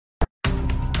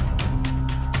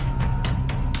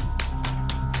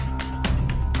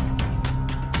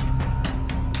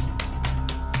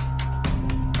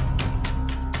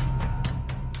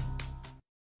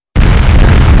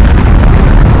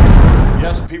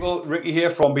people, Ricky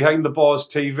here from Behind the Bars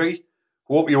TV.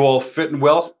 Hope you're all fit and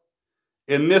well.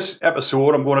 In this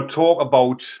episode, I'm going to talk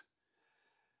about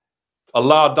a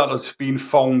lad that has been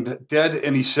found dead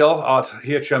in his cell at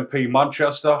HMP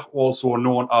Manchester, also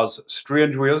known as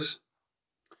Strangeways.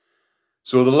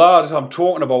 So the lad I'm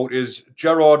talking about is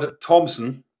Gerard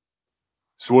Thompson.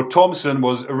 So Thompson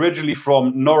was originally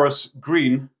from Norris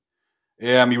Green.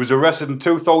 He was arrested in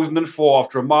 2004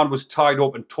 after a man was tied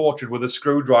up and tortured with a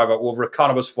screwdriver over a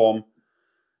cannabis farm.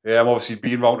 Obviously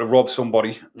been around to rob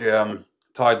somebody.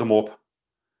 Tied them up,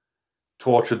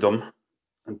 tortured them,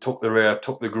 and took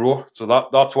the grow. So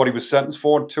that's what he was sentenced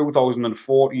for in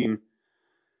 2014.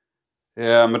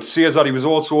 It says that he was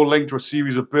also linked to a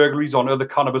series of burglaries on other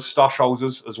cannabis stash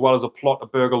houses, as well as a plot to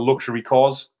burgle luxury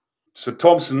cars. So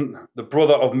Thompson, the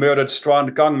brother of murdered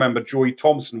Strand gang member Joey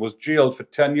Thompson, was jailed for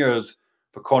 10 years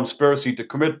for conspiracy to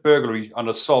commit burglary and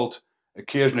assault,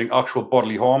 occasioning actual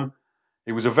bodily harm.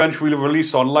 He was eventually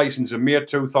released on licence in May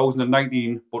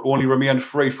 2019, but only remained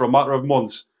free for a matter of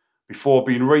months before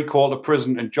being recalled to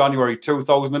prison in January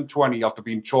 2020 after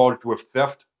being charged with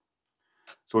theft.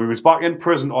 So he was back in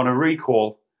prison on a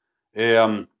recall,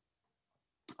 and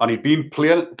he'd been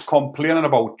complaining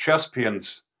about chest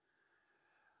pains.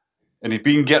 And he'd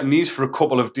been getting these for a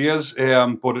couple of days,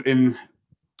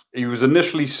 he was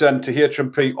initially sent to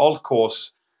HMP Alt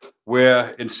Course, where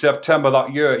in September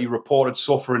that year he reported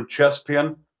suffering chest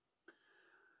pain.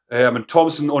 And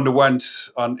Thompson underwent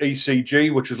an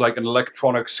ECG, which is like an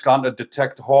electronic scan to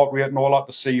detect the heart rate and all that,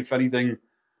 to see if anything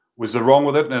was wrong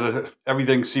with it, and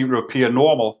everything seemed to appear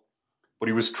normal. But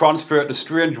he was transferred to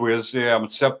Strangeways on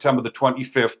September the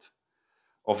 25th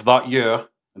of that year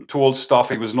and told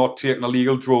staff he was not taking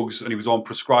illegal drugs and he was on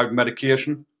prescribed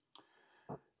medication.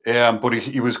 But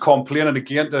he was complaining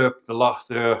again to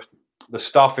the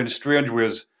staff in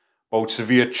Strangeways about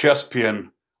severe chest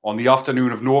pain on the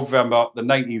afternoon of November the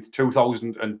 19th,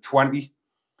 2020.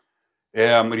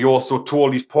 And he also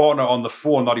told his partner on the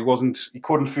phone that he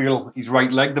couldn't feel his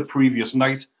right leg the previous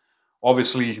night.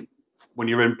 Obviously, when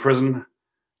you're in prison,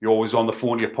 you're always on the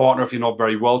phone to your partner if you're not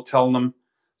very well, telling them.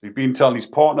 He'd been telling his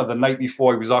partner the night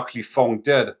before he was actually found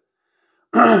dead.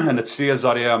 And it says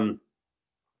that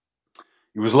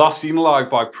he was last seen alive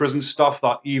by prison staff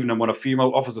that evening when a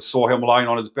female officer saw him lying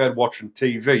on his bed watching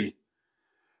TV.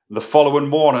 The following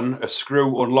morning, a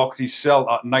screw unlocked his cell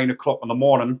at 9 o'clock in the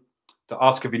morning to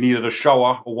ask if he needed a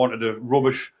shower or wanted the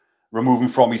rubbish removing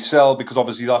from his cell, because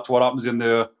obviously that's what happens in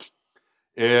the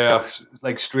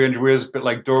like Strangeways, a bit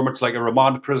like Durham, it's like a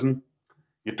remand prison.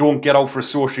 You don't get out for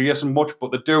association much,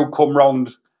 but they do come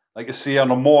round, like I say, in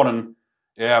the morning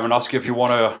and ask you if you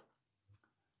want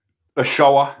a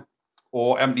shower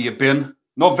or empty a bin.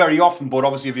 Not very often, but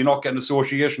obviously if you're not getting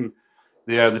association,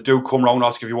 they do come round and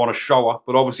ask if you want a shower.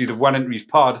 But obviously they've went into his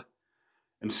pad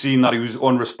and seen that he was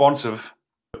unresponsive.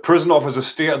 The prison officer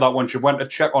stated that when she went to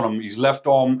check on him, his left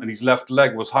arm and his left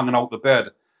leg was hanging out the bed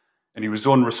and he was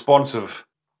unresponsive.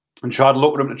 And she had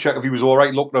looked at him to check if he was all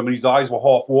right, looked at him and his eyes were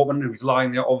half open. He was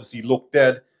lying there, obviously looked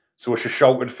dead. So she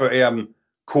shouted for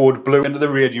code blue into the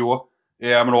radio,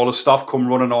 and all the staff come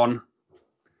running on.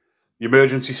 The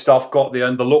emergency staff got there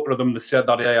and they looked at them. They said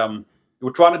that they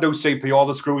were trying to do CPR,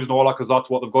 the screws and all that, because that's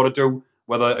what they've got to do,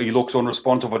 whether he looks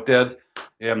unresponsive or dead.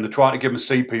 They're trying to give him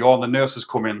CPR and the nurses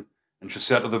come in and she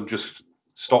said to them, just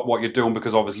stop what you're doing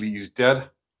because obviously he's dead.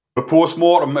 The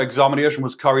post-mortem examination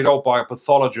was carried out by a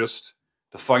pathologist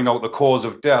to find out the cause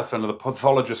of death, and the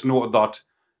pathologist noted that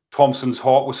Thompson's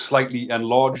heart was slightly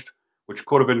enlarged, which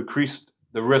could have increased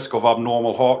the risk of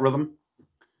abnormal heart rhythm.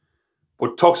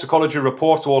 But toxicology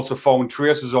reports also found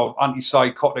traces of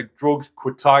antipsychotic drug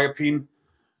quetiapine,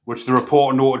 which the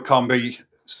report noted can be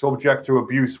subject to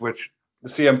abuse, which the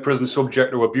same prison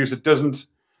subject to abuse. It doesn't.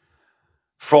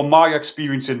 From my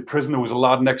experience in prison, there was a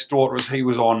lad next door to us. He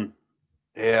was on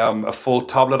a full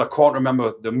tablet. I can't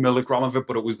remember the milligram of it,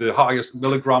 but it was the highest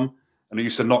milligram, and it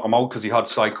used to knock him out because he had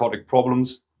psychotic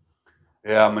problems.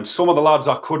 And some of the lads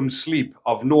that couldn't sleep,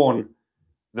 I've known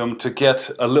them to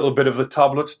get a little bit of the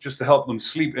tablet just to help them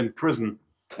sleep in prison.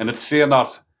 And it's saying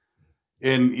that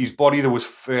in his body there was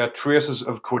traces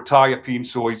of quetiapine,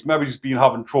 so he's maybe just been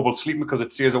having trouble sleeping because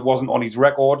it says it wasn't on his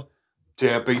record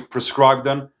to be prescribed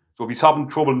then. So if he's having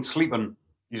trouble in sleeping,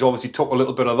 he's obviously took a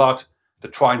little bit of that to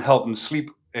try and help him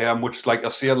sleep, which, like I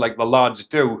said, like the lads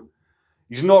do.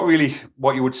 He's not really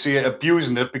what you would say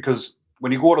abusing it, because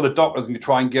when you go to the doctors and you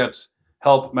try and get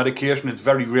help, medication, it's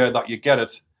very rare that you get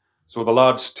it. So the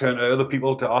lads turn to other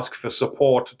people to ask for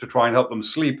support to try and help them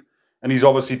sleep. And he's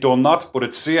obviously done that, but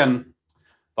it's saying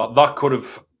that that could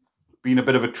have been a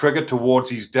bit of a trigger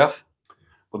towards his death.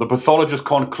 But the pathologist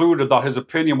concluded that his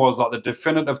opinion was that the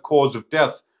definitive cause of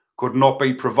death could not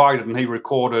be provided, and he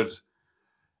recorded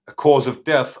a cause of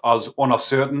death as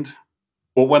unascertained.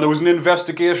 But when there was an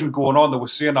investigation going on, they were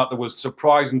saying that they were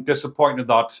surprised and disappointed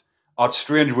that at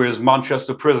Strangeways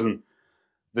Manchester Prison,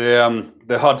 they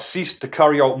had ceased to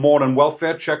carry out morning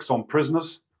welfare checks on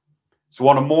prisoners. So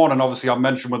on a morning, obviously I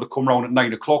mentioned when they come round at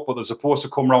 9 o'clock, but they're supposed to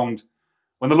come round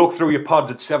when they look through your pads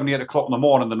at 7, 8 o'clock in the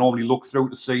morning. They normally look through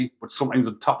to see, but sometimes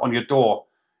they tap on your door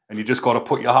and you just got to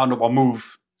put your hand up or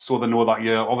move so they know that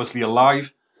you're obviously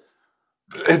alive.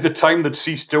 At the time they'd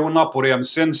ceased doing that, but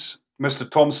since Mr.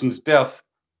 Thompson's death,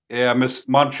 Miss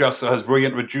Manchester has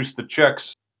reintroduced the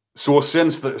checks. So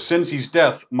since his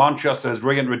death, Manchester has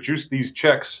reintroduced these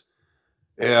checks,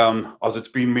 as it's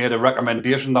been made a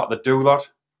recommendation that they do that.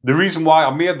 The reason why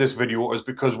I made this video is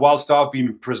because whilst I've been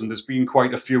in prison, there's been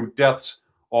quite a few deaths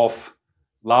of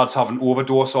lads having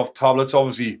overdose of tablets.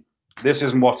 Obviously, this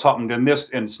isn't what's happened in this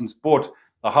instance, but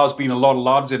there has been a lot of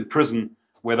lads in prison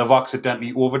where they've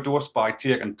accidentally overdosed by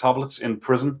taking tablets in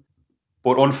prison.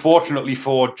 But unfortunately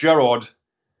for Gerard,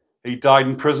 he died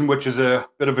in prison, which is a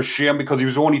bit of a shame because he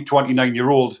was only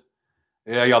 29-year-old.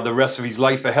 He had the rest of his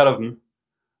life ahead of him.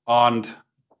 And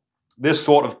this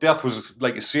sort of death was,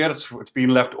 like you said, it's been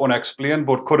left unexplained,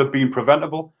 but could have been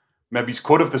preventable. Maybe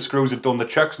could have the screws had done the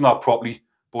checks not properly.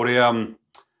 But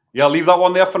yeah, leave that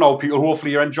one there for now, people.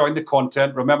 Hopefully you're enjoying the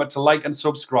content. Remember to like and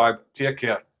subscribe. Take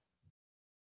care.